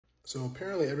So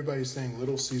apparently everybody's saying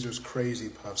Little Caesars Crazy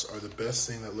Puffs are the best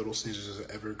thing that Little Caesars has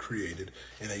ever created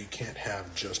and that you can't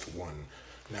have just one.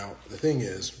 Now, the thing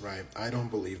is, right, I don't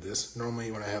believe this.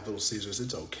 Normally when I have Little Caesars,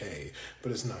 it's okay,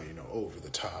 but it's not, over the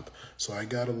top. So I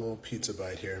got a little pizza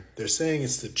bite here. They're saying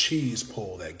it's the cheese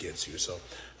pull that gets you, so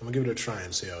I'm gonna give it a try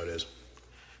and see how it is.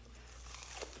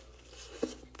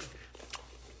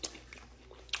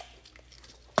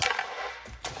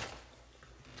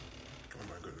 Oh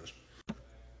my goodness.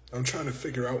 I'm trying to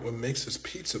figure out what makes this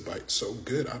pizza bite so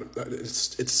good.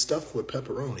 It's stuffed with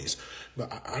pepperonis,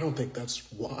 but I don't think that's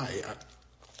why.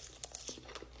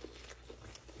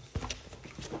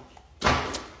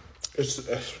 It's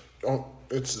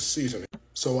the seasoning.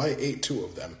 So I ate two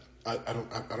of them. I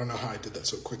don't know how I did that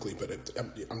so quickly, but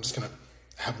I'm just gonna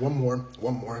have one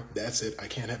more. That's it. I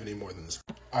can't have any more than this.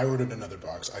 I ordered another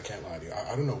box. I can't lie to you.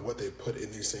 I don't know what they put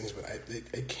in these things, but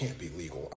it can't be legal.